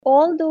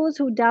All those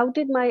who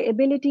doubted my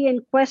ability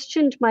and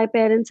questioned my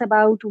parents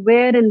about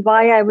where and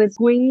why I was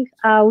going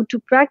out to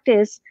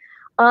practice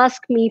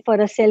ask me for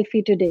a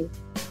selfie today.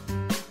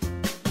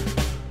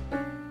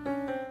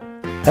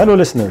 Hello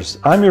listeners,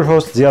 I'm your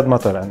host Ziad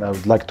Matar and I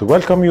would like to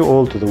welcome you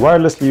all to the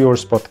Wirelessly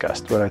Yours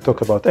podcast where I talk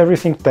about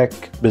everything tech,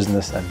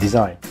 business and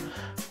design.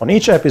 On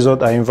each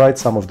episode, I invite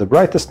some of the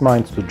brightest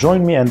minds to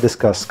join me and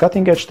discuss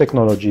cutting-edge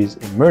technologies,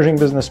 emerging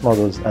business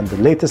models and the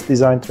latest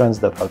design trends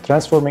that are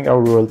transforming our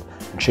world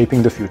and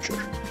shaping the future.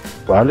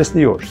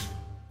 Wirelessly Yours.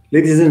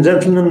 Ladies and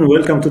gentlemen,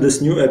 welcome to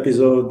this new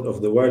episode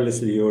of the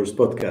Wirelessly Yours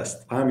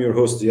podcast. I'm your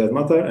host Ziad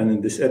Matar, and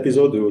in this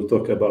episode we will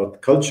talk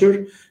about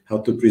culture, how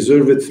to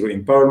preserve it through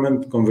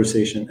empowerment,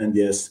 conversation, and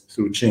yes,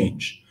 through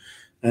change.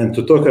 And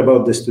to talk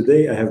about this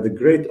today, I have the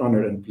great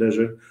honor and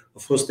pleasure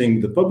of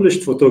hosting the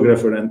published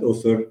photographer and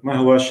author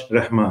Mahwash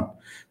Rahman,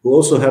 who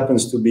also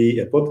happens to be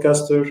a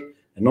podcaster,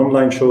 an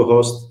online show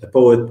host, a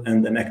poet,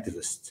 and an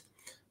activist.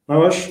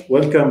 Mahwash,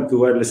 welcome to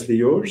Wirelessly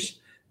Yours.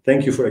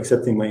 Thank you for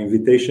accepting my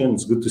invitation.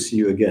 It's good to see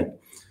you again.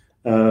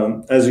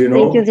 As you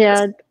know, Thank you,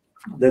 Ziad.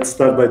 let's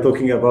start by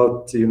talking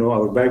about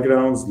our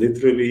backgrounds,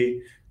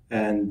 literally,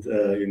 and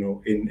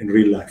in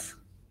real life.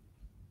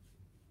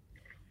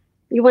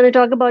 You want to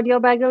talk about your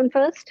background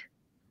first?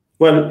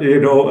 Well,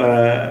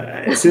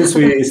 since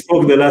we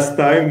spoke the last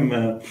time,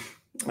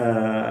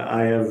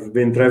 I have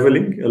been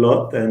traveling a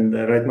lot, and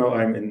right now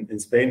I'm in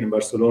Spain, in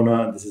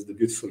Barcelona. And this is the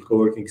beautiful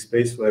co-working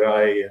space where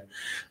I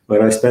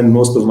spend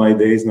most of my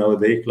days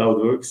nowadays,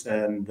 Cloudworks.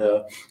 And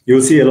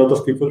you'll see a lot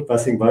of people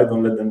passing by.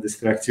 Don't let them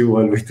distract you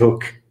while we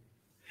talk.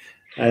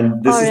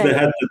 And this is the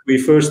hat that we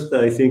first,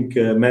 I think,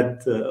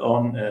 met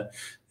on.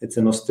 It's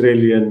an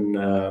Australian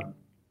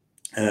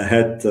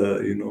hat,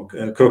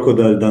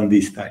 Crocodile Dundee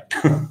style.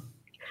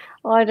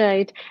 All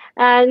right.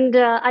 And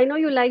I know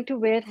you like to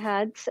wear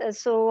hats.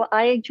 So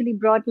I actually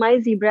brought my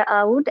zebra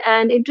out.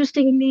 And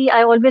interestingly,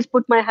 I always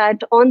put my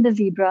hat on the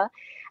zebra.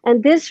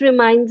 And this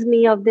reminds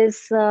me of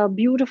this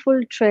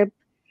beautiful trip.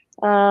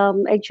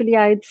 Actually,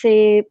 I'd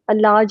say a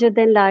larger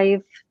than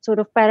life sort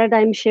of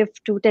paradigm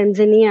shift to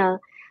Tanzania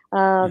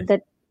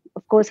that,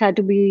 of course, had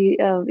to be,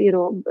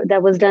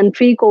 that was done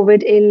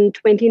pre-COVID in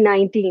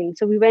 2019.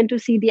 So we went to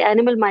see the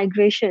animal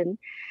migration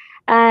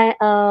in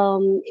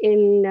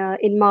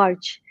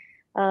March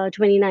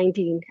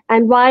 2019.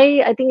 And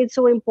why I think it's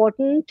so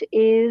important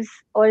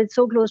or it's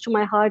so close to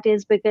my heart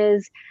is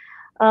because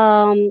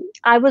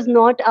I was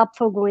not up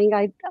for going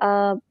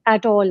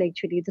at all,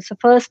 actually. This is the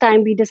first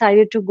time we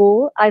decided to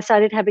go. I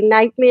started having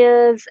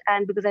nightmares,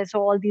 and because I saw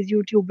all these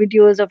YouTube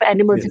videos of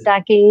animals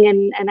attacking,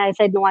 and I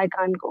said, no, I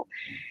can't go.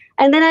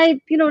 And then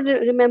I,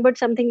 remembered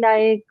something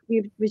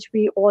which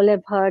we all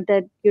have heard,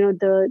 that,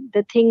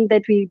 the thing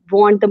that we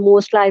want the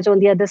most lies on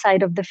the other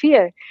side of the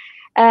fear.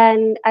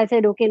 And I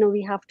said, okay, no,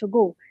 we have to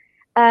go.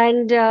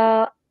 And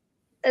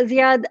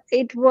Ziad,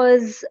 it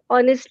was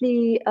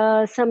honestly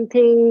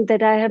something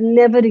that I have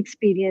never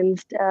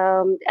experienced.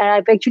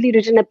 I've actually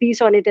written a piece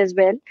on it as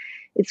well.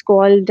 It's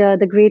called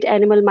The Great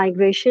Animal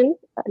Migration,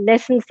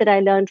 Lessons that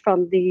I Learned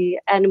from the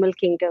Animal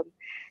Kingdom.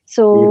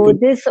 So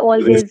this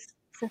always...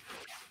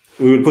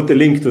 We will put a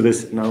link to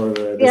this in our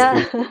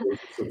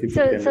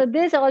description. So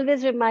this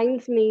always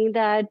reminds me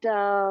that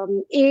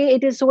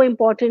it is so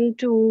important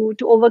to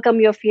overcome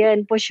your fear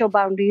and push your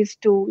boundaries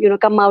to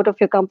come out of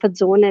your comfort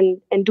zone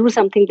and do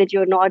something that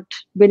you're not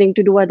willing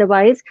to do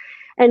otherwise,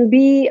 and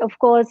B, of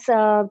course,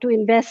 to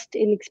invest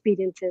in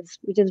experiences,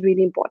 which is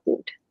really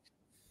important.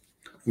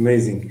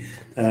 Amazing.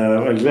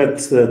 I'm glad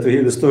to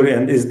hear the story.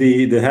 And is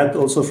the hat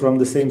also from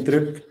the same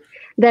trip?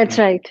 That's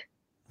right.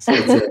 So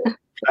it's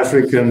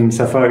African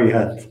safari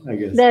hat, I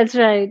guess. That's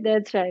right.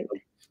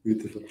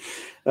 Beautiful.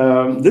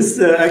 This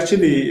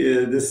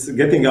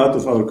getting out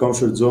of our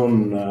comfort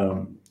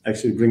zone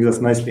actually brings us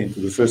nicely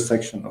into the first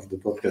section of the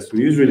podcast.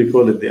 We usually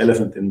call it the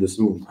elephant in the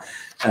room,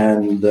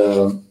 and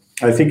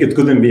I think it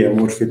couldn't be a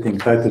more fitting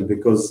title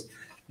because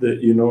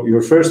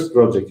your first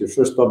project, your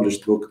first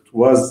published book,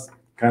 was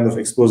kind of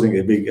exposing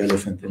a big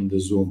elephant in the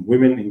Zoom: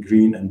 women in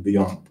green and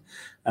beyond.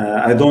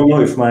 I don't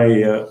know if my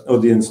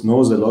audience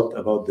knows a lot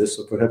about this,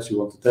 so perhaps you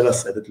want to tell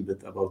us a little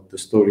bit about the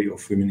story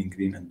of Women in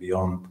Green and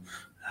Beyond,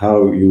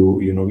 how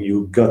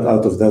you got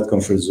out of that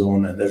comfort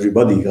zone, and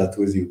everybody got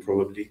with you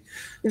probably.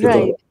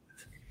 Right.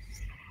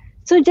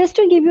 So just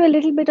to give you a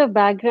little bit of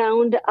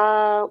background,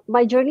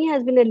 my journey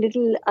has been a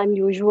little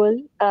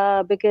unusual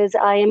because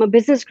I am a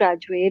business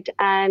graduate,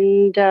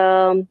 and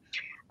so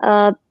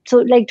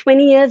like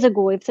 20 years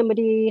ago, if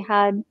somebody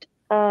had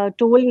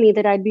told me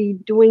that I'd be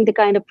doing the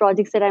kind of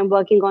projects that I'm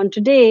working on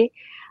today,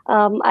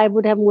 I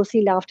would have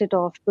mostly laughed it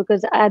off,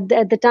 because at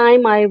the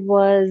time I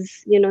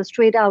was,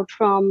 straight out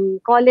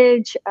from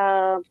college,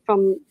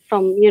 from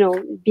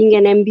being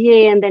an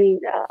MBA, and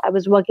then I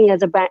was working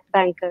as a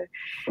banker,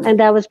 and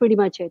that was pretty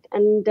much it.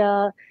 And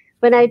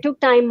when I took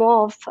time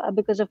off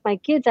because of my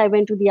kids, I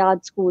went to the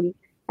art school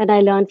and I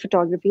learned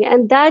photography,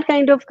 and that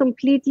kind of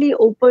completely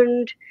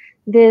opened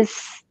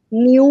this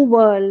new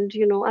world,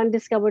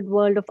 undiscovered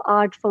world of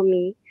art for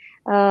me,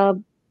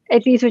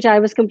 at least which I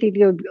was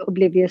completely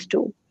oblivious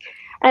to.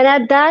 And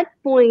at that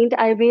point,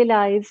 I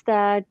realized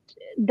that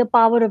the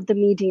power of the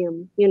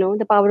medium,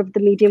 the power of the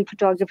medium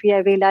photography, I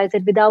realized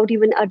that without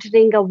even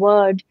uttering a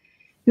word,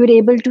 you're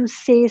able to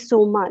say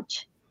so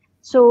much.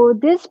 So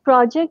this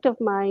project of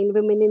mine,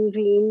 Women in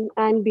Green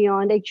and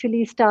Beyond,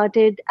 actually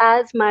started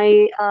as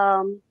my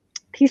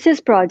thesis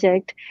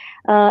project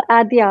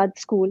at the art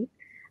school.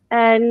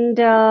 And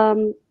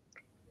um,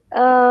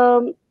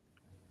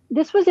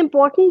 this was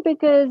important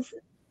because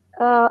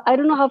I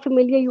don't know how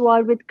familiar you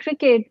are with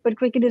cricket, but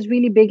cricket is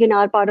really big in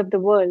our part of the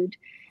world.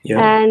 Yeah.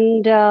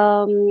 And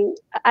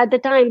at the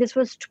time, this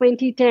was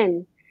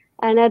 2010.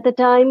 And at the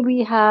time,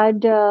 we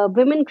had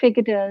women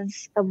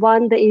cricketers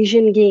won the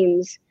Asian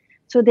Games.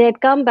 So they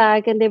had come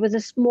back, and there was a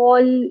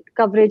small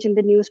coverage in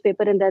the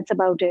newspaper, and that's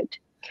about it.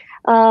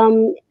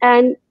 And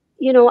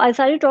I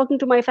started talking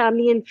to my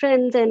family and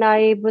friends, and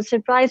I was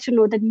surprised to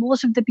know that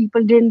most of the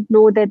people didn't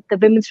know that the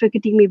women's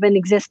cricket team even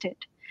existed.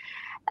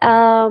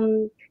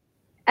 Um,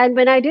 and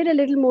when I did a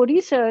little more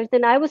research,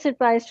 then I was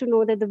surprised to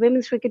know that the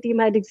women's cricket team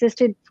had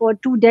existed for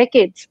 2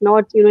 decades.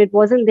 Not, it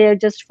wasn't there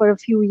just for a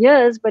few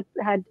years, but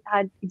had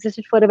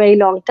existed for a very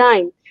long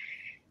time.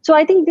 So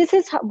I think this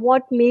is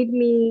what made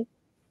me.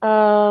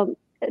 Uh,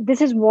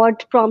 this is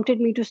what prompted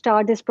me to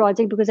start this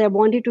project, because I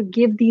wanted to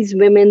give these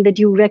women the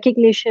due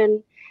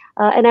recognition,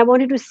 and I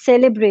wanted to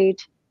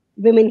celebrate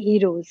women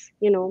heroes,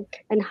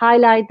 and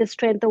highlight the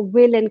strength of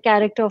will and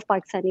character of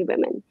Pakistani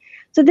women.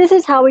 So this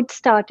is how it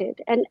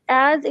started, and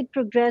as it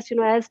progressed,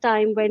 as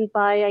time went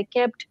by, I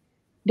kept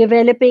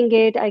developing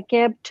it. I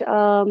kept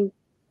because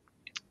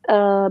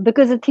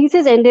the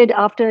thesis ended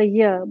after a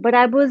year, but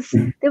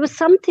there was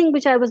something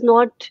which I was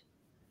not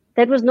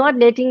that was not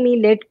letting me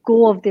let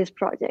go of this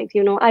project.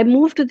 I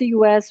moved to the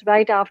US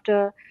right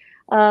after,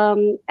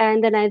 and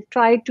then I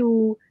tried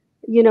to,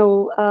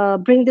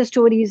 bring the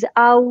stories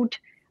out.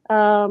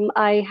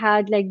 I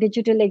had like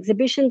digital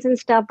exhibitions and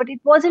stuff, but it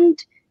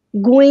wasn't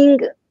going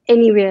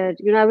anywhere.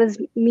 I was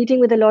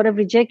meeting with a lot of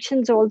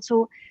rejections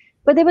also.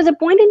 But there was a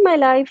point in my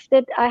life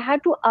that I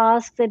had to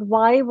ask that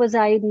why was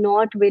I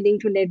not willing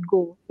to let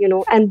go,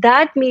 and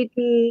that made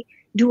me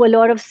do a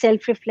lot of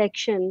self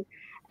reflection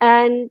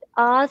and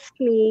ask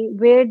me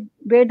where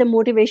the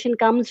motivation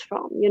comes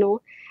from. And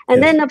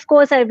Yes. then of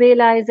course I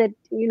realized that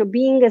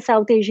being a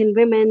South Asian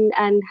woman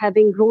and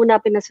having grown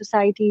up in a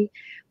society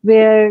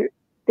where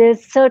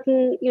there's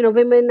certain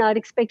women are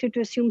expected to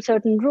assume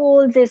certain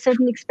roles, there's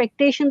certain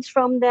expectations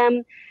from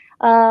them.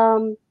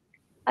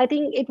 I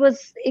think it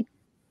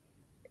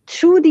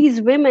through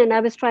these women I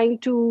was trying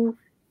to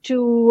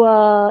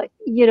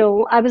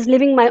I was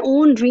living my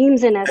own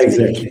dreams and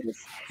Exactly. aspirations.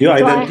 You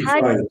So I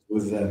had identify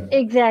with them.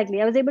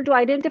 Exactly. I was able to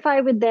identify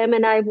with them,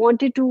 and I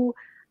wanted to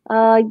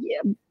uh,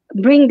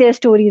 bring their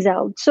stories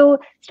out. So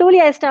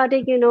slowly I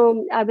started,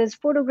 I was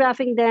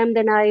photographing them.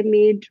 Then I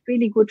made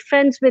really good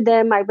friends with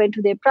them. I went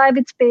to their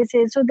private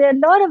spaces. So there are a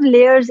lot of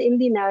layers in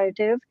the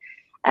narrative.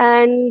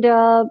 And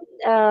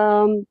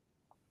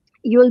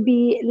you'll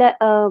be,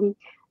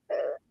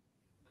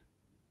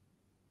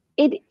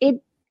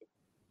 it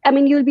I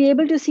mean, you'll be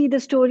able to see the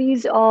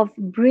stories of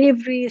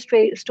bravery,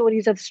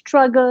 stories of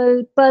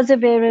struggle,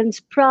 perseverance,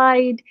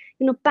 pride,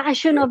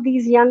 passion of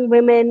these young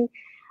women.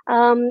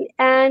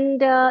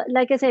 And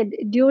like I said,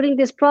 during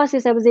this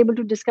process, I was able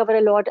to discover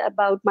a lot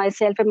about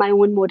myself and my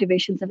own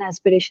motivations and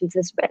aspirations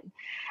as well.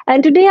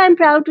 And today, I'm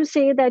proud to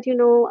say that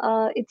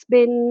it's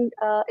been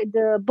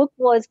the book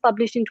was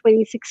published in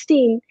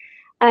 2016,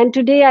 and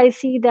today I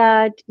see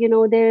that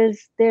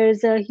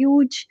there's a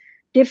huge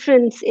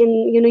difference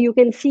in you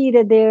can see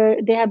that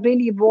they have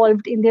really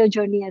evolved in their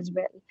journey as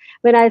well.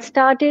 When I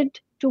started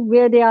to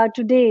where they are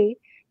today,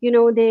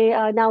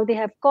 they now they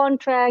have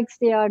contracts,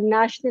 they are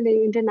national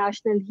and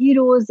international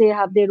heroes, they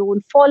have their own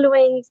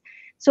followings.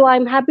 So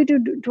I'm happy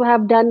to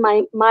have done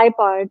my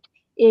part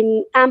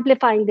in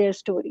amplifying their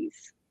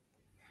stories.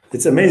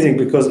 It's amazing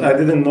because I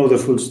didn't know the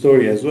full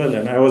story as well,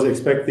 and I was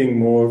expecting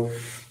more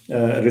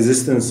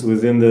resistance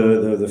within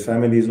the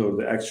families or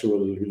the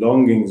actual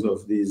belongings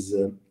of these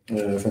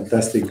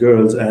fantastic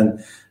girls.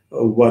 And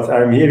what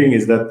I'm hearing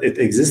is that it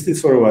existed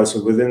for a while.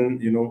 So within,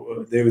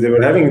 they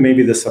were having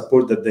maybe the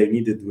support that they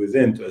needed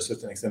within to a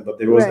certain extent, but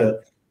there was Right.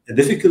 a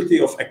difficulty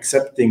of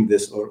accepting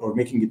this or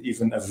making it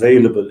even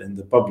available in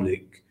the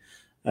public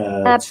for it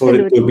to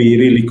Absolutely. be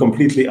really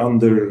completely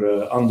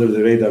under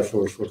the radar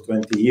for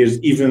 20 years,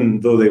 even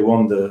though they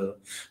won the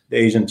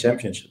Asian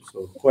Championship.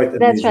 So quite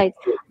That's amazing. right.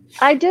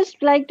 I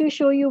just like to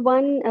show you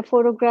one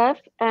photograph,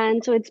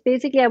 and so it's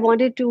basically I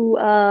wanted to,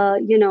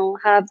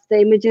 have the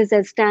images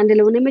as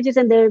standalone images,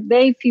 and there are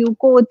very few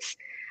quotes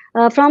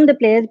from the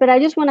players, but I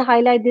just want to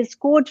highlight this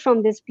quote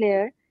from this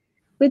player,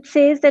 which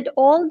says that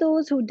all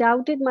those who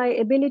doubted my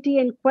ability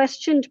and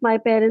questioned my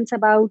parents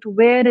about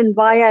where and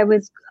why I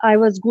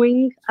was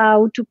going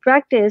out to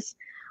practice,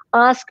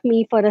 ask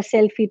me for a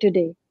selfie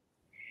today.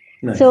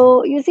 Nice.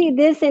 So you see,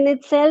 this in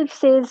itself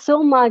says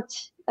so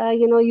much.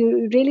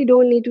 You really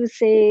don't need to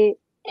say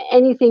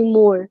anything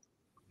more.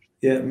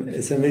 Yeah,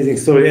 it's an amazing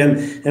story,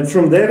 and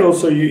from there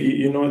also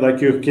you know,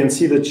 like, you can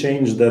see the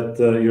change that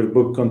your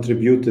book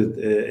contributed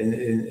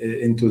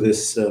into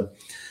this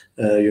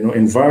you know,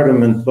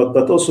 environment,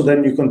 but also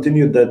then you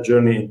continued that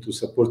journey into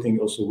supporting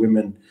also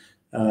women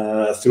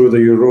through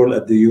your role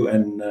at the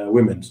UN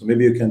Women. So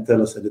maybe you can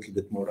tell us a little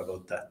bit more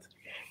about that.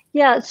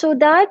 Yeah, so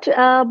that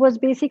was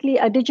basically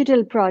a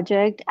digital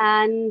project,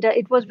 and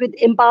it was with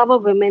Empower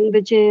Women,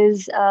 which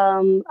is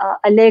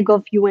a leg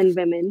of UN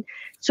Women.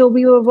 So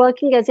we were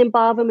working as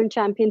Empower Women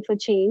Champion for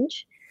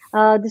Change.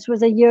 This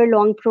was a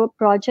year-long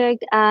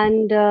project,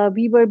 and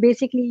we were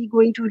basically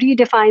going to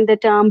redefine the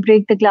term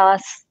 "break the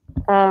glass"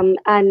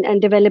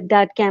 and develop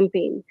that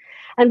campaign.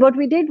 And what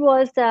we did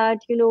was that,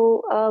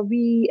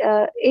 we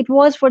it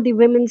was for the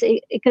women's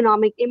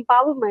economic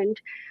empowerment,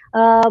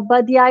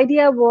 but the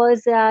idea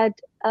was that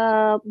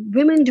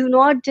women do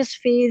not just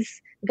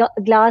face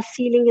glass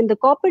ceiling in the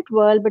corporate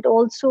world, but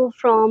also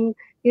from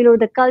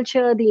the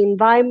culture, the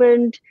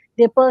environment,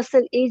 their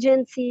personal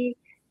agency.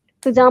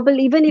 For example,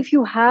 even if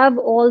you have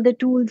all the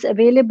tools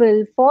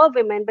available for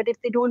women, but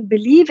if they don't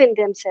believe in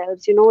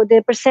themselves,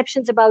 their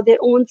perceptions about their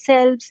own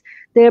selves,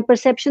 their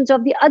perceptions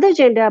of the other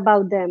gender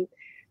about them.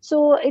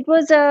 So it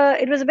was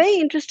a very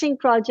interesting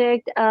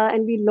project,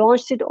 and we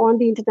launched it on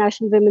the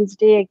International Women's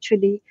Day.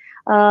 Actually,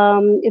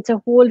 it's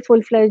a whole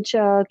full-fledged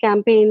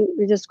campaign.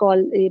 We just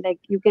call, like,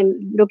 you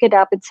can look it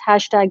up. It's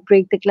hashtag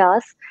Break the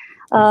Glass.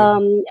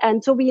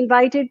 And so we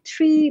invited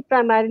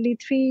primarily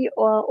three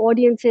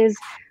audiences.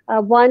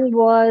 One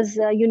was,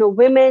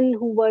 women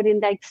who were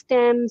in like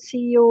STEM,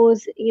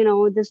 CEOs,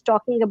 just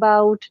talking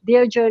about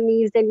their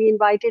journeys. Then we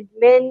invited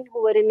men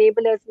who were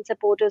enablers and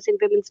supporters in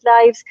women's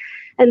lives.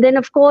 And then,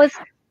 of course,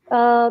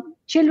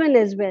 children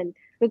as well,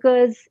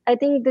 because I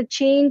think the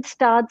change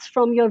starts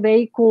from your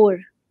very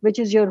core, which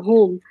is your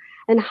home.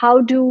 And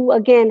how do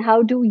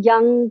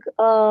young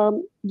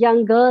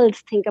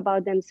girls think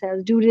about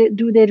themselves?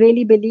 Do they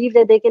really believe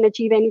that they can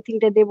achieve anything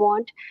that they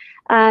want?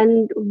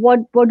 And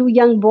what do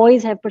young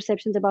boys have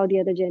perceptions about the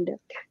other gender?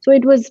 So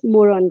it was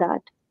more on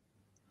that.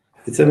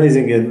 It's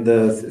amazing, and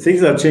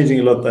things are changing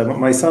a lot.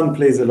 My son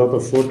plays a lot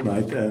of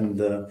Fortnite,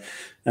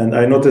 and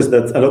I noticed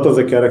that a lot of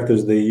the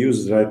characters they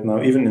use right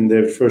now, even in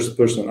their first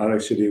person, are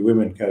actually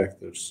women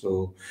characters.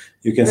 So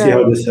you can see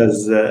how this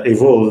has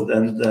evolved,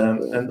 and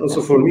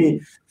also for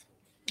me,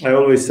 I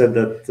always said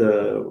that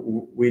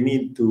we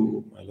need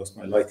to. I lost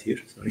my light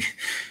here. Sorry.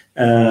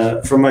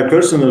 From my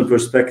personal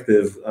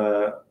perspective,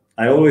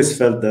 I always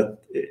felt that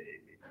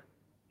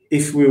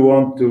if we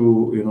want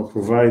to,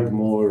 provide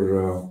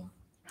more.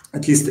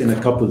 At least in a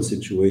couple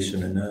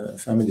situation, in a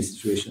family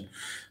situation,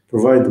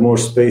 provide more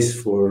space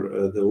for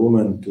the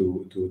woman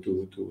to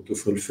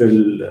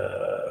fulfill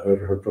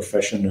her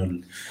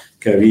professional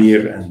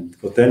career and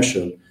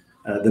potential.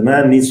 The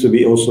man needs to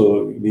be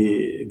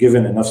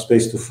given enough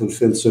space to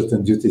fulfill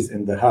certain duties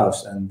in the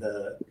house, and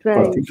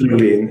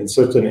particularly in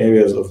certain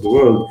areas of the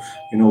world,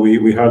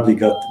 we hardly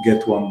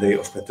get 1 day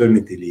of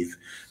paternity leave.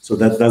 So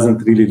that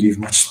doesn't really leave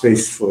much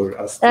space for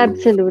us to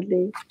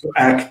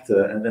act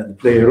and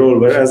play a role.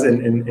 Whereas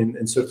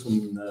in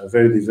certain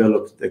very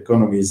developed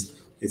economies,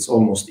 it's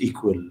almost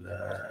equal.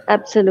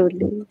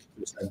 Absolutely.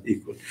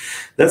 Equal.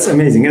 That's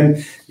amazing.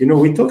 And,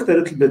 we talked a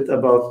little bit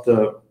about,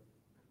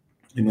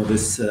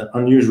 this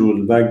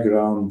unusual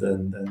background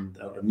and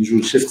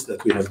unusual shifts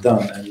that we have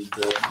done. And,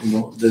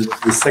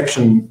 the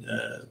section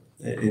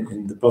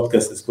in the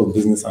podcast is called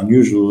Business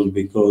Unusual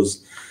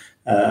because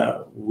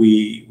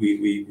we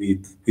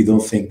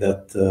don't think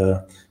that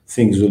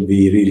things will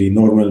be really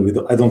normal.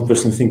 I don't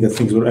personally think that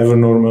things were ever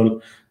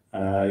normal,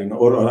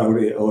 or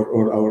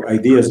our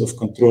ideas of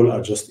control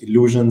are just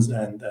illusions,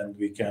 and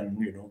we can,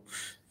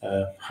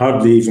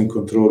 hardly even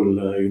control,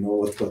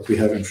 what we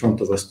have in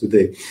front of us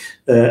today.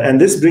 And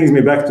this brings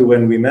me back to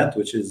when we met,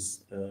 which is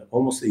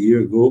almost a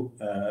year ago,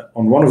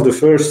 on one of the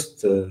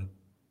first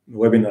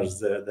webinars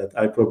that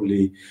I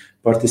probably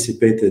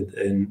participated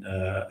in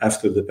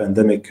after the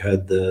pandemic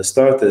had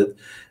started.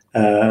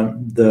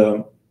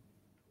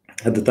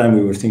 At the time,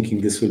 we were thinking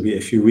this will be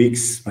a few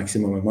weeks,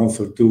 maximum a month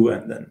or two,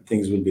 and then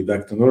things will be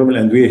back to normal.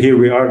 And here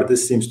we are.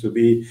 This seems to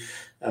be,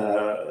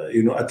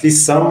 at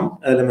least some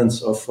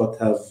elements of what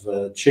have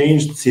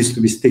changed seems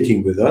to be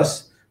sticking with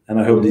us. And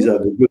I hope these are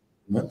the good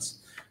elements.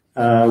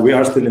 We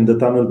are still in the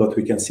tunnel, but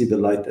we can see the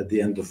light at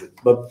the end of it.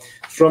 But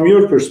from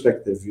your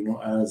perspective,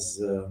 as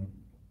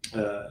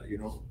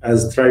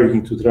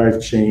trying to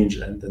drive change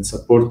and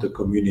support the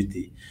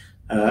community,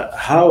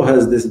 how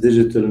has this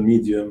digital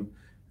medium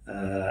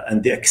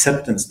and the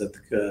acceptance that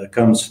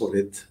comes for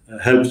it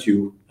helped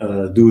you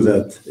do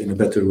that in a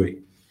better way?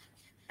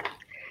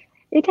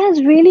 It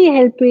has really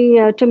helped me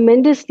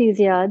tremendously,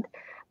 Ziad,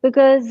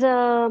 because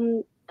I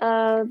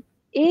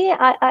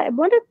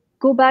want to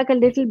go back a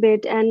little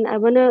bit, and I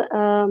want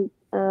to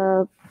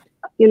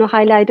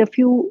highlight a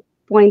few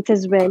points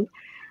as well.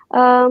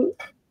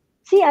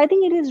 See, I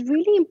think it is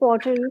really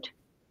important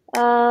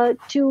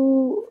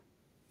to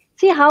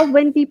see how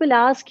when people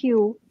ask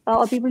you,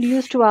 or people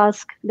used to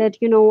ask that,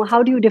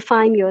 how do you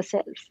define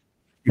yourself,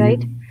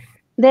 right?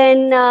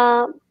 Then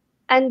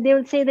and they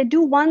will say that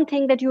do one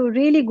thing that you're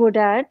really good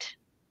at,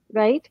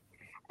 right?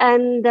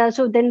 And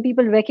so then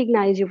people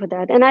recognize you for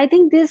that. And I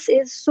think this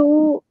is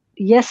so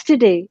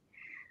yesterday,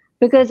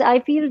 because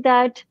I feel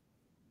that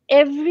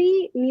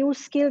every new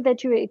skill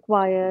that you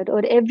acquired,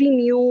 or every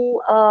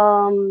new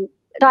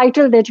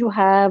title that you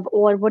have,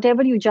 or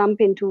whatever you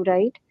jump into,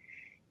 right,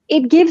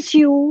 it gives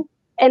you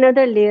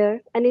another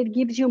layer, and it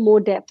gives you more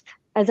depth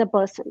as a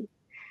person.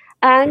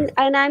 And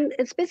I'm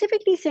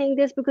specifically saying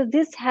this because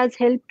this has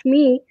helped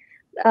me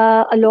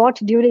a lot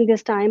during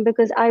this time,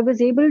 because I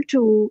was able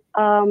to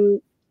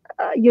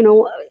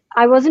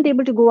I wasn't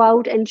able to go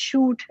out and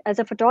shoot as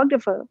a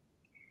photographer,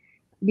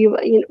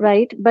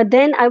 right? But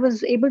then I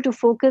was able to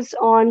focus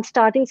on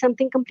starting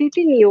something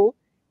completely new,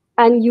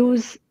 and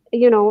use,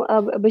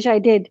 which I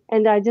did,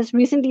 and I just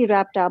recently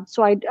wrapped up.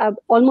 So I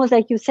almost,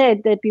 like you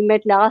said, that we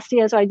met last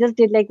year, so I just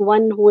did like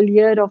one whole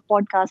year of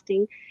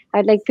podcasting. I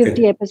had like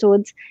 50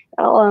 episodes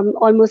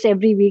almost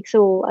every week,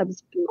 so I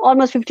was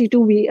almost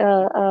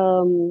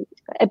 52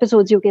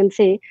 episodes, you can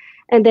say,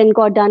 and then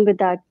got done with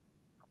that.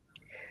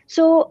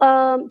 So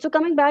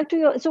coming back to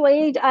your, so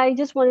I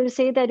just wanted to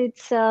say that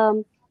it's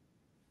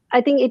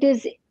I think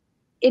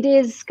it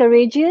is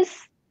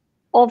courageous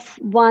of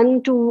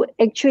one to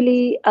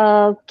actually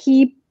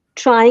keep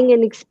trying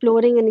and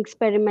exploring and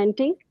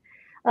experimenting.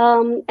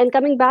 And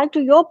coming back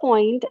to your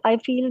point, I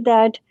feel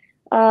that,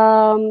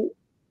 I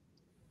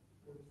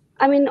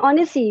mean,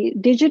 honestly,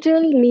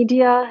 digital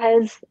media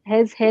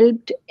has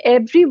helped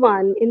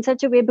everyone in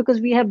such a way,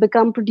 because we have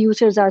become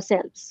producers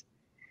ourselves.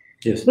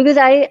 Yes. Because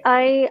I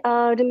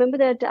remember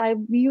that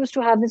we used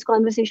to have this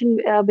conversation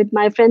with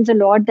my friends a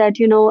lot, that,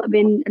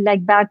 when,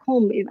 like, back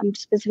home, I'm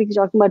specifically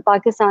talking about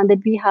Pakistan,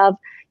 that we have,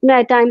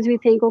 at times we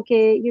think,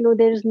 okay,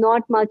 there's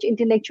not much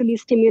intellectually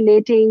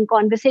stimulating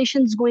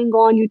conversations going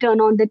on. You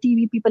turn on the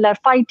TV, people are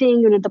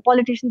fighting, the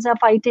politicians are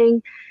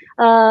fighting.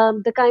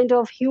 The kind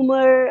of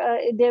humor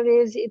there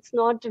is, it's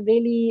not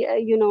really,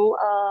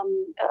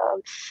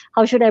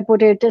 how should I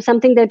put it,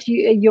 something that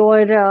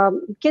your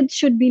kids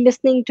should be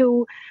listening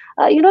to.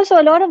 So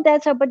a lot of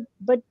that stuff,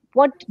 but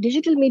what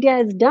digital media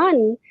has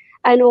done,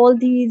 and all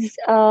these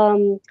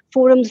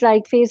forums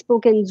like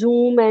Facebook and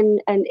Zoom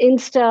and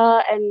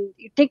Insta and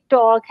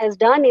TikTok has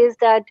done, is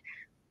that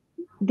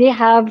they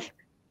have,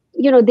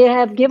 they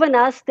have given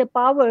us the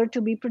power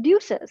to be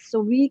producers, so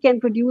we can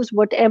produce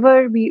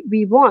whatever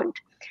we want.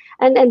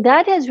 And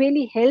that has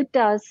really helped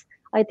us,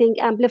 I think,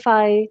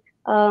 amplify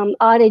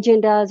our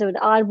agendas, or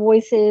our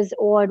voices,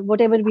 or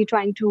whatever we're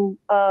trying to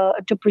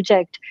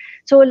project.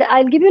 So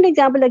I'll give you an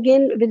example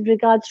again with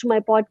regards to my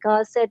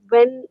podcast. That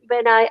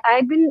when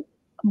I've been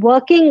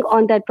working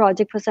on that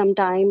project for some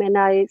time, and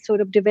I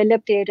sort of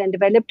developed it and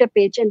developed a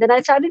pitch, and then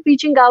I started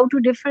reaching out to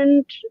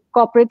different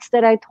corporates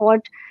that I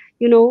thought,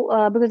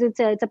 because it's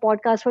a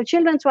podcast for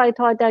children, so I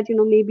thought that,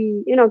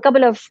 maybe, a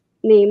couple of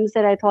names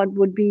that I thought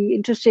would be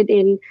interested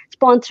in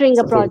sponsoring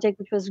a project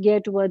which was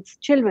geared towards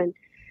children.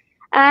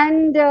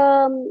 And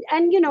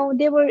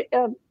they were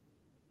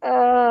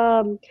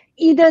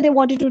either they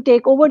wanted to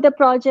take over the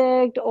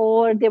project,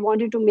 or they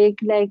wanted to make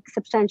like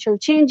substantial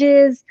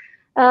changes.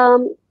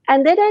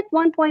 And then at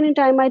one point in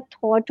time, I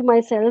thought to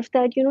myself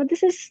that,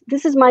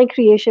 this is my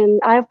creation.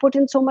 I have put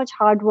in so much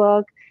hard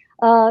work,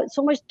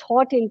 so much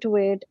thought into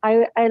it.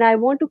 I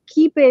want to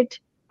keep it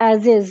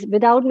as is,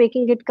 without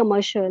making it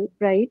commercial,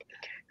 right?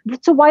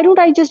 So why don't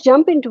I just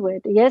jump into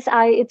it? Yes,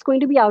 it's going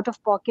to be out of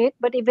pocket,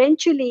 but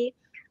eventually,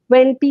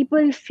 when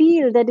people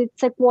feel that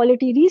it's a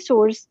quality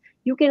resource,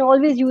 you can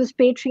always use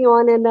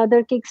Patreon and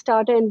other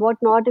Kickstarter and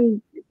whatnot, and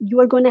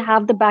you are going to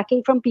have the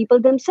backing from people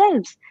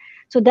themselves.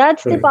 So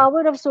that's the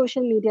power of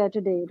social media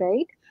today,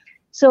 right?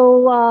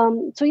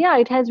 So yeah,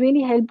 it has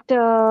really helped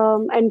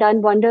and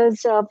done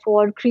wonders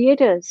for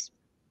creators.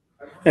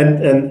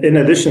 And in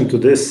addition to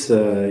this,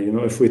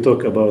 if we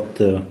talk about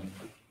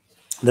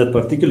that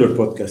particular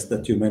podcast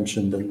that you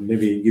mentioned, and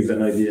maybe give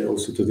an idea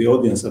also to the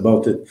audience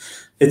about it,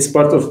 it's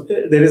part of,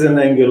 there is an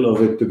angle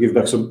of it to give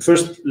back. So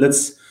first,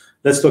 let's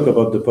talk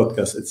about the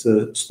podcast. It's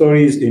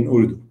stories in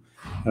Urdu,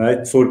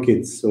 right, for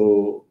kids.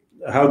 So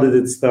how did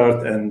it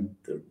start? And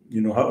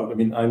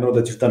I know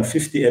that you've done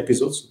 50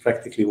 episodes,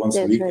 practically once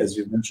a week, as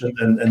you mentioned,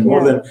 and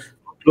more than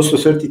close to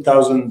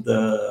 30,000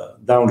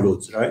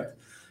 downloads, right?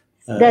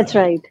 That's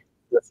right.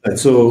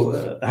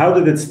 So how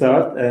did it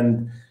start?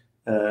 And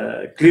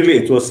clearly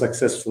it was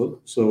successful.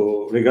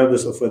 So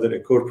regardless of whether a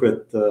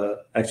corporate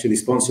actually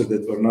sponsored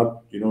it or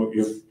not,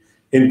 you've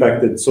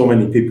impacted so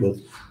many people.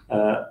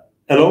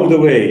 Along the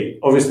way,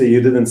 obviously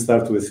you didn't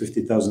start with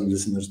 50,000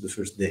 listeners the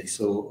first day.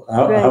 So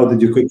how did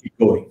you keep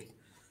going?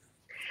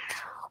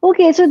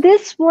 Okay, so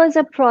this was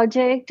a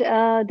project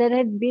that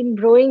had been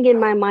growing in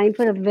my mind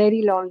for a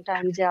very long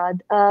time, Ziad,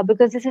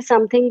 because this is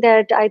something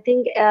that I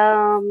think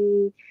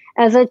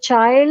as a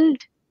child,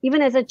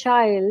 even as a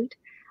child,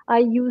 I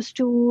used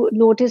to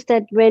notice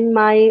that when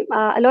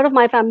a lot of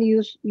my family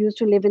used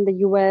to live in the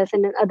US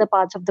and in other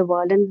parts of the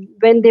world, and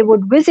when they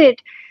would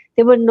visit,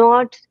 they were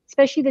not,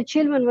 especially the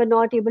children, were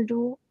not able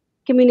to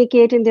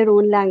communicate in their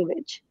own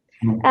language.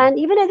 And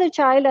even as a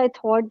child, I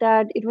thought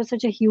that it was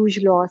such a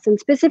huge loss. And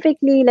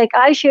specifically, like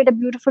I shared a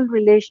beautiful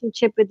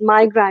relationship with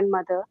my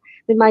grandmother,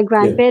 with my Yeah.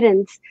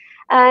 grandparents,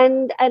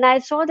 and I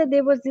saw that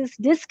there was this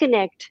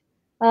disconnect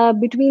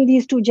between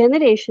these two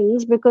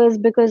generations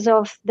because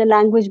of the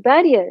language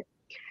barrier.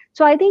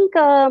 So I think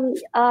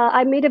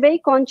I made a very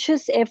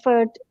conscious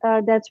effort.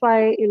 That's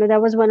why,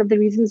 that was one of the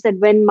reasons that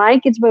when my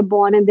kids were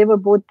born, and they were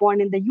both born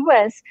in the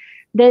US,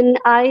 then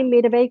I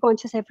made a very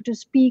conscious effort to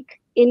speak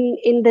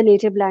in the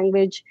native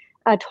language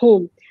at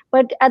home.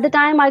 But at the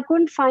time, I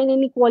couldn't find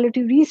any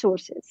quality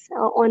resources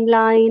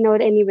online or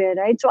anywhere,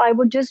 right? So I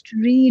would just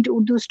read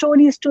Urdu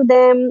stories to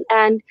them.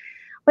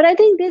 But I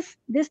think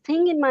this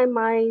thing in my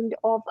mind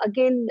of,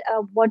 again,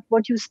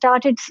 what you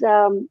started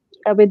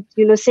with,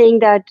 saying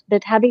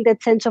that having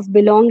that sense of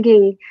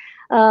belonging,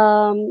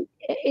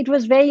 it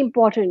was very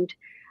important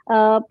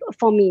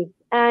for me.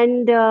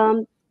 And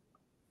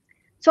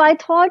so I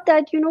thought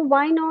that,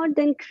 why not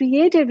then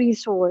create a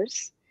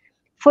resource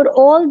for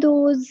all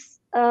those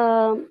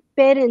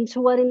parents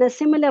who are in a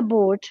similar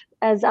boat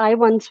as I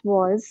once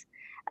was.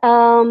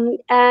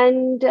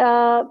 And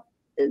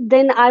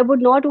then I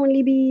would not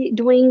only be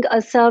doing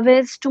a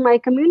service to my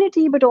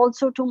community, but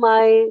also to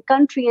my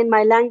country and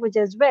my language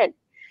as well.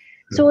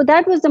 So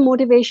that was the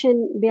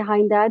motivation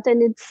behind that.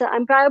 And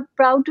I'm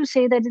proud to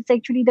say that it's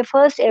actually the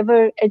first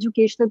ever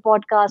educational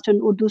podcast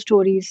on Urdu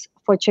stories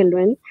for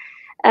children.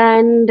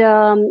 And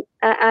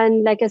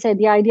like I said,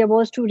 the idea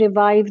was to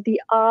revive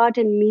the art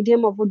and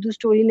medium of Urdu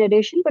story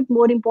narration, but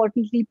more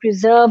importantly,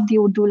 preserve the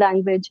Urdu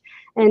language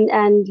and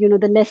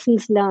the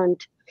lessons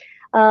learned.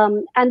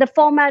 And the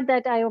format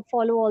that I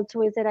follow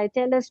also is that I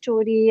tell a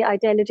story, I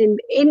tell it in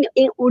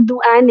Urdu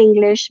and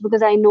English,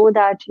 because I know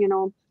that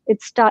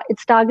it's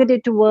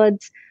targeted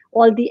towards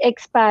all the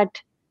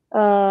expat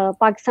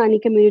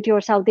Pakistani community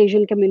or South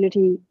Asian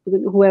community,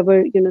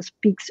 whoever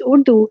speaks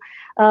Urdu.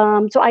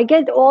 So I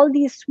get all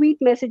these sweet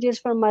messages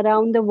from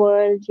around the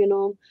world,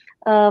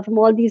 from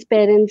all these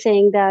parents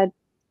saying that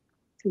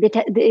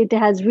it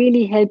has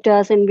really helped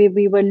us, and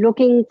we were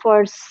looking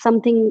for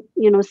something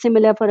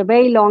similar for a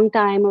very long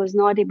time. I was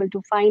not able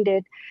to find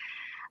it.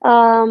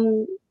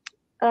 um,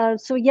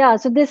 so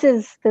this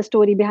is the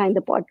story behind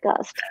the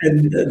podcast.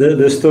 And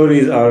the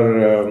stories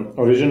are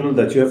original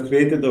that you have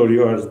created, or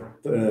you are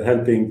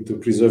helping to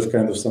preserve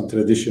kind of some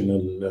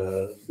traditional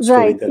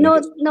Right.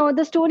 storytelling? No,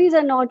 the stories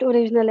are not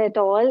original at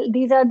all.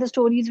 These are the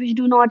stories which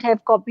do not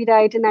have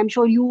copyright, and I'm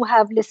sure you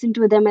have listened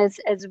to them as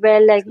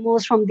well, like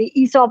most from the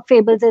Aesop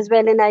fables as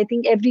well. And I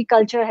think every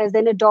culture has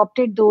then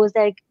adopted those,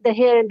 like the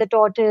hare and the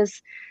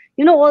tortoise,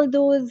 all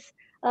those.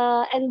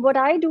 And what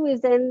I do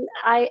is then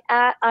I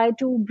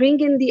to bring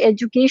in the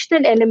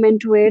educational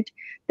element to it.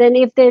 Then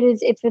if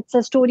it's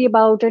a story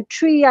about a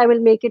tree, I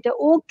will make it an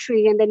oak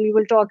tree, and then we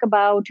will talk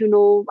about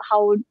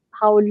how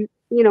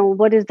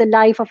what is the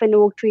life of an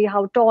oak tree,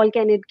 how tall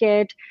can it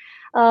get.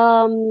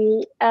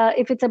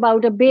 If it's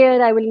about a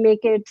bear, I will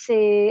make it,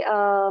 say,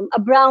 a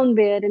brown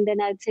bear, and then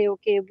I'd say,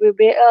 okay,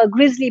 a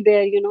grizzly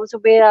bear, so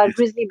where are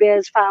grizzly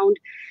bears found.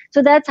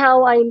 So that's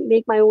how I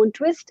make my own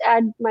twist,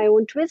 add my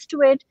own twist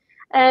to it.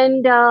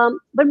 And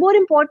but more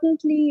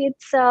importantly,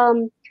 it's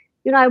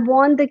I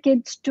want the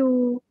kids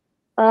to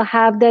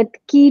have that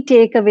key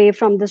takeaway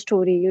from the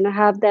story,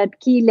 have that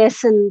key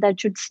lesson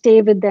that should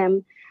stay with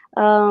them.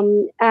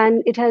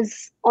 And it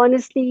has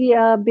honestly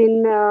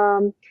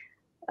been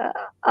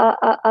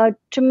a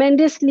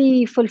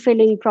tremendously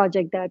fulfilling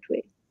project that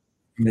way.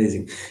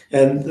 Amazing,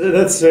 and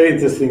that's very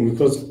interesting,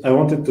 because I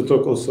wanted to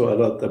talk also a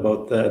lot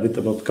about a bit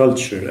about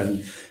culture.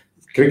 And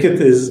cricket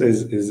is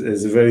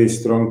a very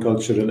strong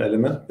cultural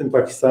element in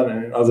Pakistan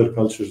and in other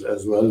cultures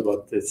as well.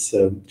 But it's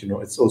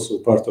it's also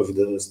part of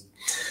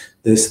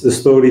the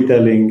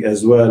storytelling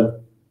as well.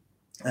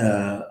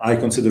 I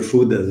consider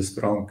food as a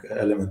strong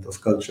element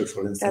of culture,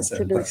 for instance,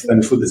 Absolutely. and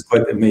Pakistani food is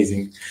quite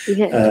amazing,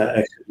 Yeah.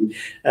 actually.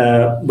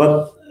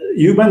 But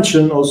you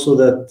mentioned also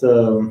that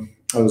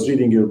I was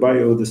reading your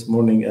bio this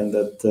morning, and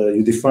that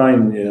you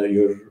define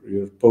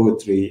your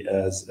poetry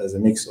as a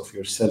mix of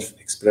your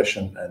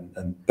self-expression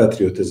and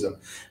patriotism,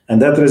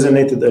 and that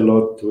resonated a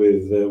lot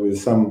with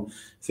some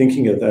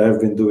thinking that I have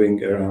been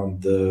doing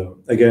around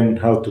again,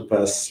 how to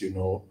pass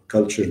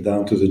culture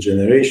down to the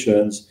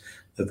generations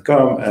that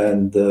come,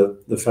 and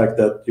the fact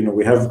that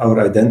we have our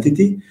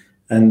identity,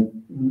 and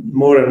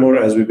more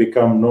as we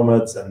become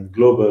nomads and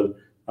global,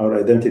 our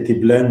identity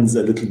blends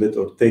a little bit,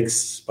 or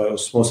takes by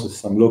osmosis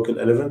some local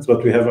elements,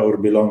 but we have our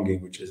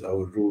belonging, which is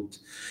our root,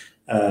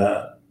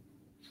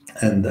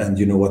 and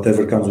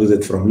whatever comes with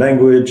it from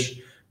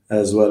language,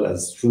 as well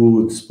as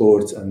food,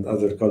 sports, and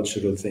other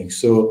cultural things.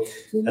 So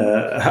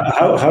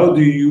how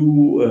do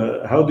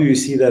you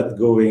see that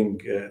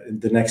going in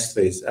the next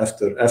phase,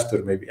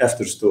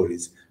 after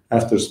stories,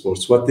 after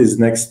sports? What is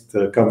next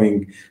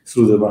coming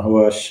through the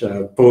Mahwash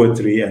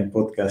poetry and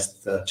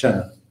podcast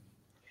channel?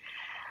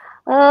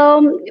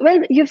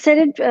 Well, you've said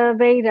it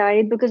very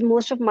right, because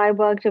most of my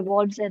work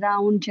revolves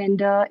around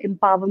gender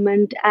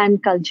empowerment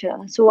and culture.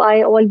 So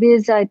I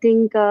always, I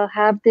think,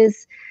 have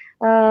this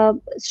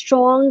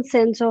strong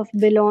sense of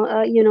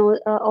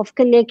of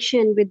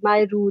connection with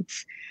my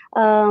roots,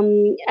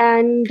 um,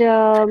 and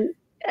um,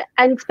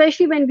 and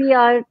especially when we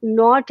are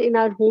not in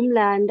our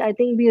homeland, I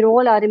think we're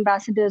all our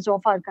ambassadors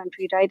of our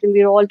country, right? And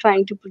we're all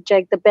trying to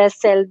project the best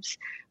selves,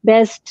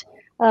 best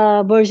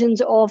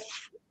versions of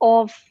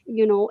a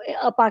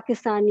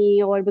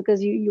Pakistani, or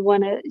because you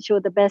want to show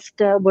the best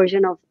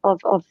version of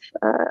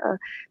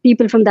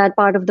people from that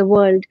part of the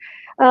world.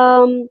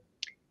 Um,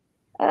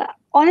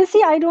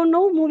 Honestly, I don't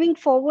know moving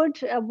forward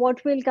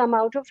what will come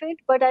out of it,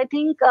 but I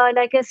think,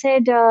 like I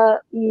said, uh,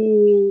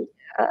 you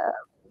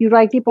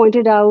rightly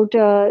pointed out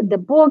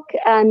the book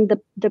and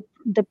the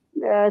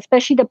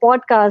especially the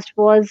podcast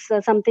was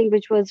something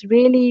which was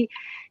really,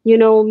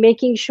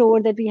 making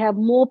sure that we have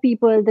more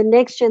people, the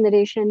next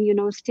generation,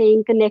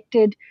 staying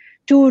connected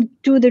to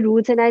the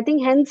roots. And I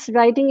think hence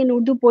writing in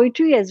Urdu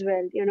poetry as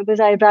well,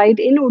 because I write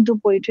in Urdu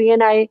poetry,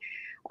 and I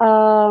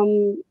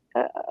um,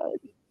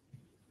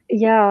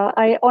 yeah,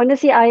 I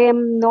honestly, I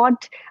am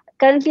not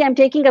currently. I'm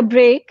taking a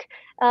break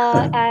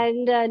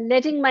and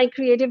letting my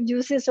creative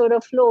juices sort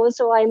of flow.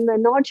 So I'm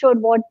not sure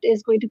what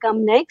is going to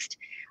come next.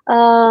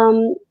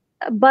 Um,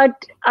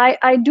 but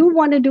I do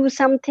want to do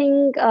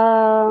something.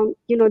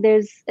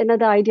 There's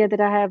another idea that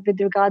I have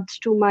with regards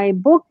to my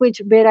book, which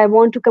where I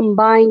want to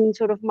combine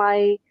sort of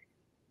my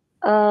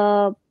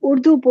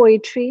Urdu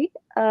poetry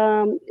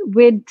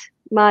with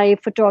my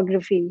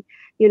photography,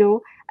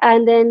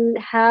 and then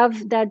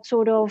have that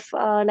sort of,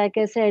 like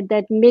I said,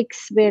 that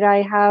mix where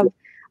I have,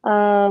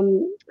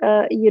 the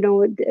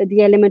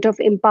element of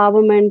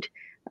empowerment,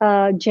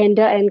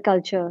 gender, and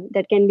culture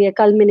that can be a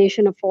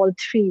culmination of all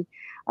three.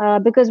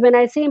 Because when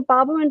I say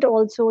empowerment,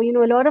 also,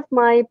 a lot of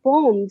my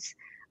poems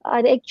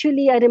are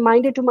actually a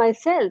reminder to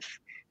myself,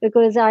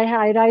 because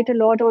I write a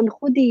lot on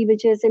Khudi,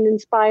 which is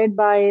inspired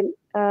by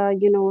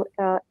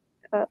Ilama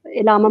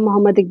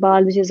Muhammad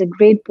Iqbal, which is a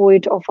great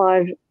poet of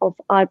our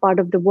part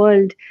of the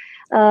world,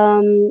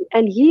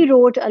 and he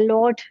wrote a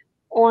lot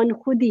on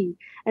Khudi.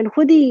 And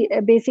Khudi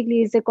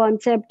basically is a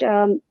concept.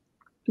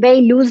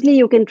 Very loosely,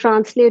 you can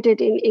translate it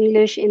in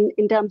English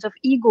in terms of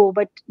ego,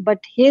 but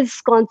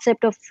his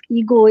concept of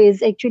ego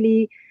is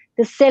actually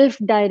the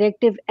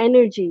self-directive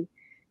energy,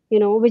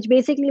 which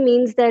basically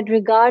means that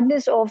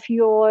regardless of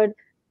your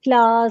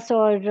class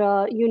or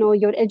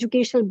your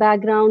educational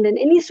background, and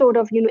any sort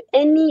of,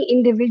 any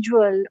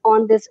individual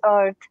on this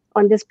earth,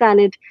 on this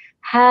planet,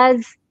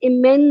 has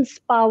immense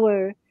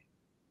power,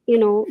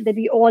 that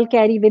we all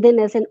carry within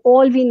us, and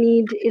all we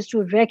need is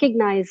to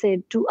recognize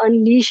it, to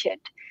unleash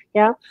it.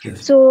 Yeah.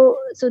 Yes. So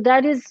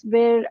that is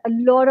where a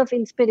lot of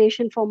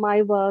inspiration for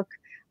my work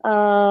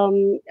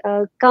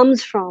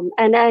comes from.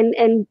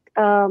 And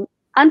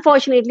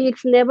unfortunately,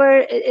 it's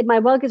never my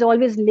work is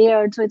always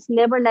layered, so it's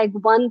never like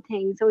one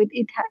thing. So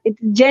it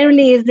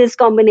generally is this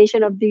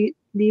combination of these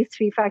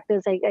three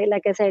factors,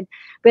 like I said,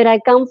 where I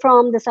come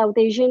from, the South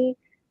Asian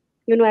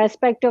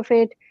aspect of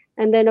it,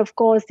 and then of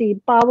course the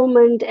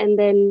empowerment, and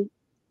then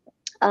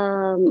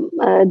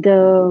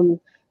the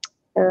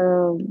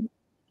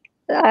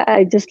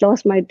I just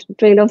lost my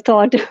train of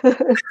thought.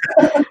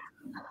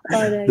 All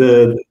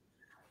right.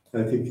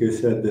 I think you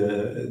said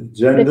The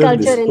gender,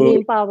 culture and the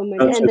sport, empowerment,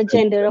 culture, and the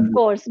gender, of and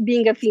course,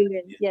 being a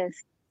female. Yes.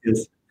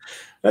 yes.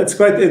 That's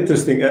quite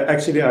interesting.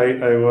 Actually,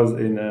 I was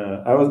in.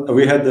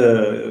 We had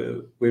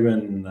a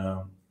women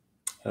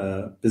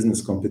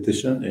business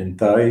competition in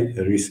Thai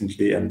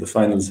recently, and the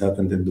finals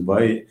happened in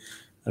Dubai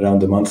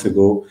around a month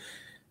ago.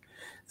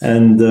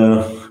 And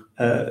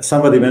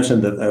somebody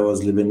mentioned that I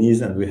was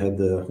Lebanese, and we had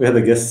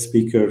a guest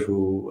speaker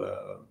who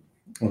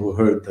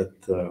heard that.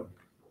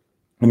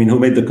 Who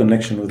made the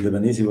connection with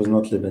Lebanese? He was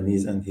not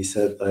Lebanese, and he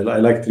said, "I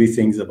like three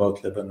things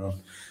about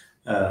Lebanon: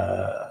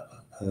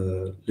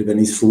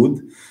 Lebanese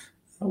food,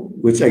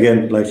 which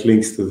again like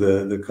links to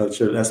the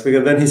cultural aspect.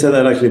 And then he said,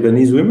 I like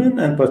Lebanese women,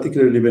 and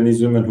particularly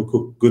Lebanese women who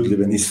cook good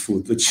Lebanese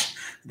food. Which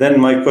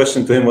then my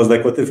question to him was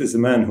like, what if it's a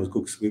man who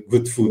cooks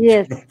good food?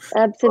 Yes, So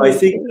I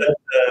think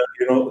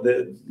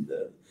absolutely.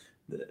 that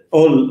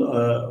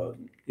all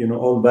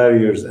all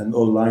barriers and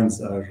all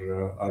lines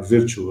are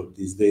virtual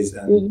these days,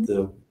 and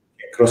Hmm.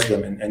 cross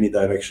them in any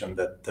direction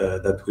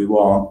that we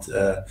want.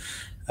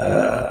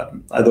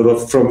 I don't know,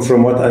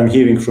 from what I'm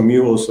hearing from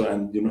you also,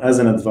 and as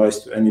an advice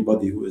to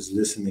anybody who is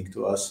listening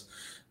to us,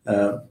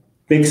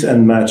 mix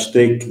and match.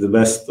 Take the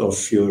best of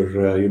your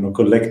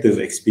collective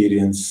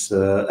experience,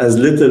 as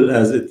little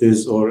as it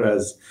is or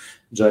as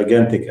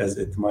gigantic as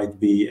it might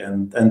be,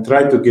 and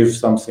try to give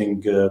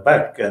something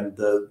back. And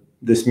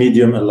this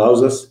medium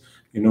allows us,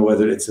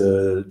 whether it's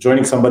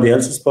joining somebody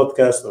else's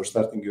podcast or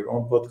starting your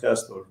own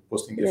podcast or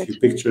posting a few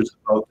Yes. pictures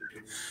about it.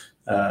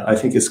 I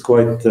think it's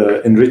quite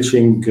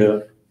enriching.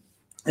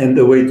 And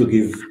a way to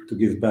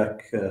give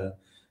back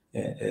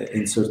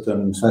in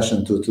certain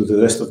fashion to the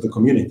rest of the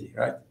community,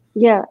 right?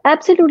 Yeah,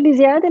 absolutely,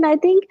 Ziad. And I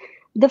think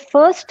the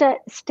first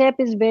step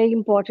is very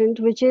important,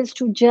 which is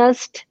to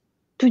just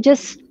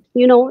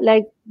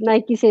like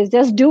Nike says,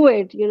 just do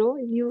it.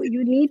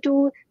 You need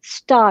to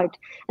start.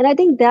 And I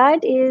think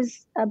that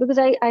is because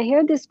I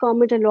hear this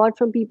comment a lot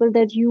from people,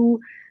 that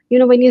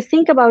when you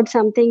think about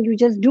something, you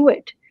just do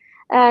it.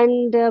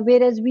 And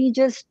whereas we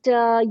just,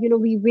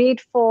 we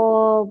wait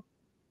for,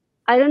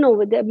 I don't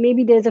know,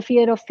 maybe there's a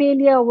fear of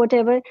failure or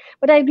whatever.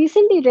 But I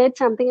recently read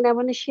something and I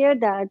want to share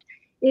that.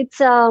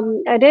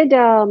 I read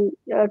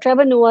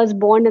Trevor Noah's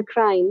Born a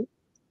Crime,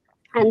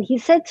 and he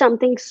said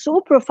something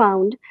so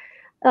profound.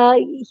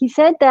 He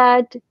said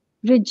that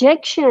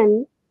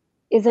rejection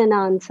is an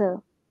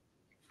answer,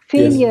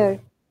 Yes. failure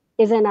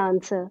is an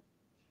answer,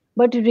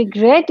 but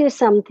regret is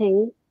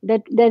something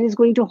that is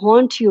going to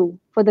haunt you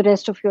for the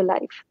rest of your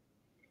life.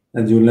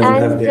 And you'll never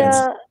have And the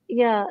answer.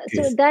 yeah,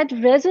 so Yes. that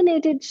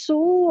resonated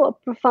so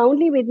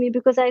profoundly with me,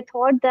 because I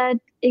thought that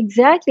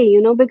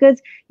exactly,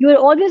 because you are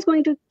always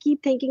going to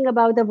keep thinking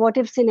about the what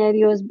if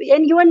scenarios,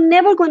 and you are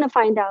never going to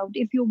find out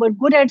if you were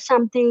good at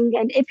something.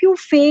 And if you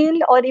fail,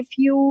 or if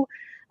you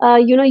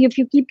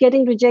keep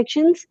getting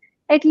rejections,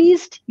 at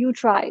least you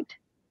tried.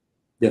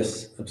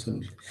 Yes,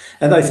 absolutely.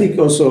 And I think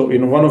also,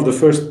 one of the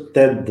first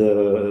TED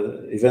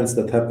events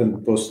that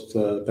happened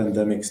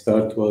post-pandemic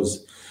start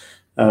was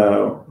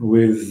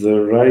with the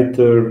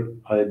writer,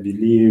 I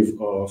believe,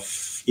 of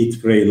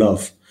Eat, Pray,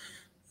 Love.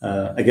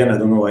 Again, I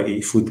don't know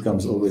why food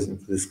comes always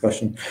into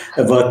discussion,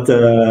 but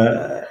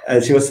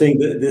as she was saying,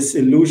 this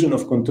illusion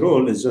of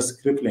control is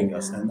just crippling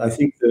us. And I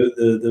think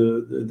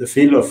the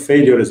fear of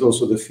failure is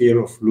also the fear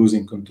of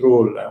losing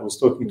control. I was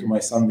talking to my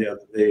son the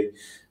other day,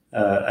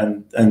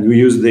 and we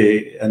use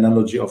the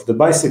analogy of the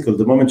bicycle.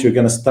 The moment you're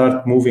going to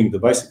start moving the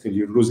bicycle,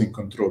 you're losing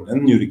control,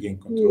 and you regain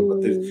control.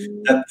 But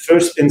that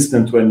first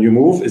instant when you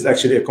move is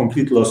actually a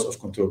complete loss of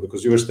control,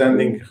 because you were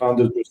standing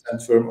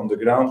 100% firm on the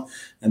ground,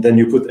 and then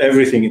you put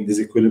everything in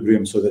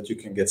disequilibrium so that you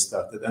can get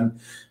started. And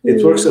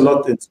it works a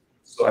lot.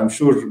 So I'm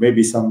sure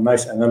maybe some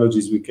nice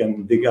analogies we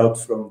can dig out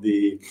from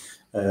the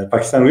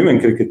Pakistan women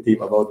cricket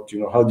team about,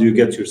 how do you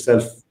get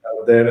yourself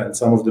out there? And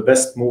some of the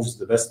best moves,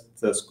 the best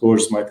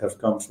scores might have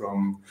come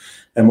from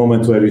a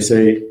moment where you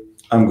say,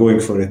 I'm going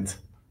for it.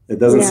 It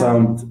doesn't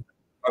sound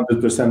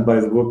 100% by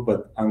the book,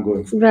 but I'm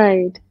going for it.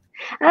 Right.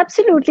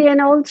 Absolutely. And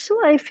also,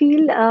 I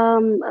feel,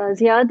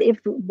 Ziad, if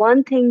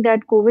one thing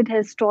that COVID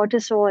has taught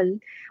us all,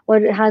 or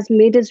has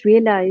made us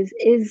realize,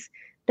 is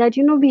that,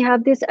 we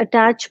have this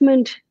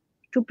attachment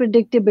to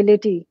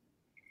predictability.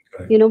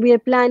 Right. We are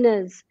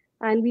planners,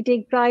 and we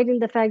take pride in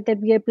the fact that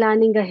we are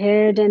planning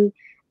ahead. And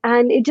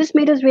it just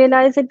made us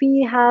realize that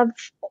we have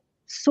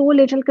so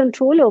little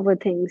control over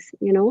things,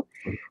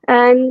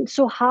 And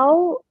so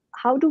how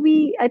do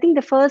we, I think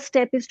the first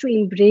step is to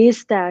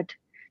embrace that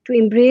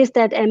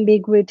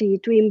ambiguity,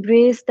 to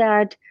embrace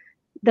that,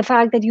 the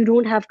fact that you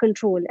don't have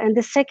control. And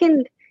the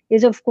second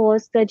is, of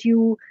course, that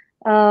you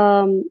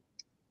have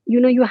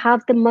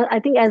I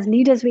think as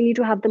leaders, we need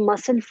to have the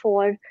muscle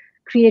for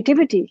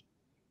creativity.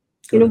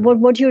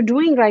 What you're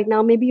doing right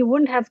now, maybe you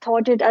wouldn't have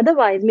thought it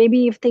otherwise.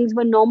 Maybe if things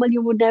were normal,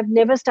 you would have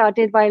never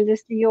started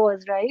Wirelessly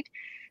Yours, right?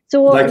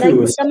 So like you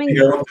was coming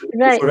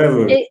right,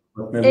 forever.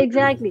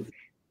 Exactly.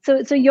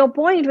 So your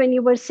point when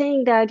you were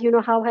saying that,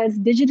 how has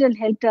digital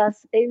helped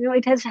us?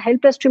 It has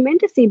helped us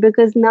tremendously,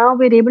 because now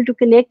we're able to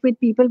connect with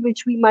people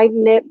which we might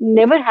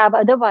never have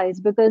otherwise,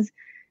 because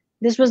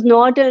this was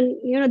not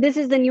this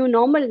is the new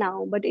normal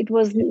now, but it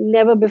was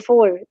never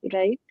before,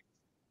 right?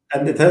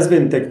 And it has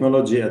been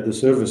technology at the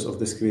service of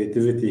this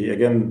creativity.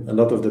 Again, a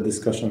lot of the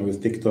discussion with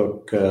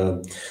TikTok,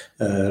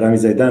 Rami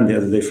Zaidan the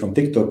other day from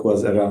TikTok,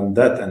 was around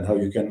that and how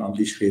you can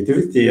unleash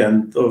creativity.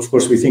 And of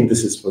course, we think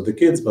this is for the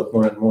kids, but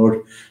more and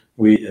more,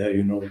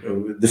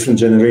 different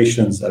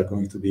generations are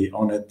going to be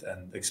on it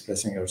and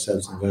expressing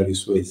ourselves in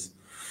various ways.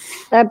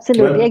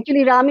 Absolutely. Well,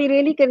 actually, Rami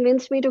really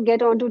convinced me to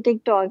get onto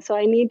TikTok, so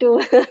I need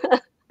to.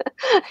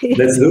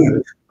 Let's do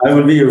it. I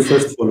will be your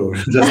first follower.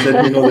 Just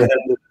let me know the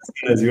handle as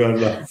soon as you are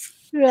live.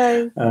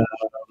 Right.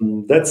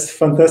 That's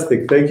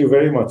fantastic. Thank you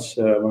very much,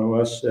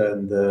 Mahwash.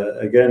 And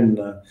again,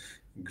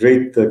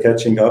 great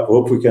catching up.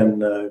 Hope we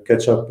can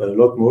catch up a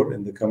lot more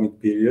in the coming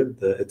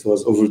period. It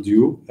was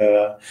overdue.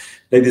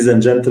 Ladies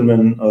and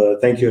gentlemen,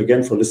 thank you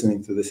again for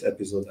listening to this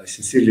episode. I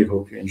sincerely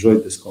hope you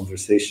enjoyed this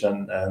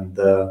conversation, and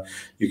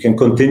you can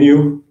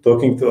continue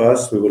talking to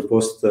us. We will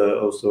post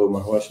also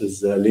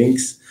Mahwash's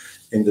links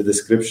in the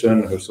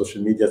description, her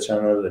social media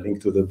channel, a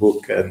link to the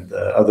book, and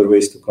other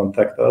ways to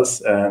contact us.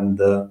 And,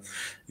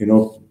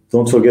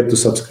 don't forget to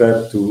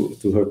subscribe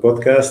to her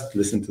podcast,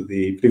 listen to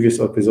the previous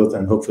episodes,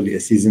 and hopefully a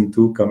season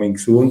 2 coming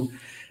soon.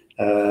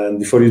 And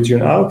before you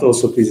tune out,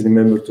 also please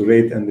remember to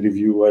rate and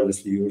review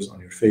Wirelessly Yours on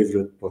your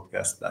favorite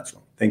podcast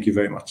platform. Thank you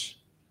very much.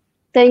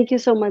 Thank you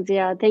so much,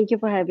 Ziad. Thank you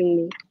for having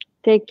me.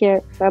 Take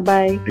care.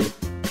 Bye-bye.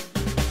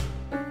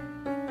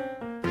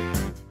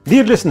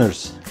 Dear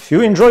listeners, if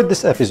you enjoyed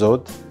this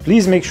episode,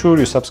 please make sure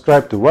you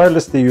subscribe to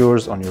Wirelessly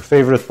Yours on your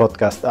favorite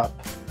podcast app.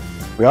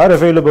 We are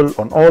available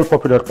on all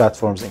popular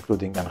platforms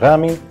including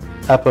Anghami,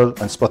 Apple,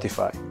 and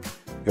Spotify.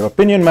 Your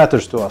opinion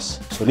matters to us,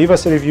 so leave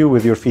us a review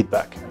with your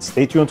feedback and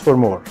stay tuned for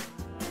more.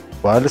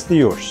 Wirelessly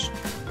Yours.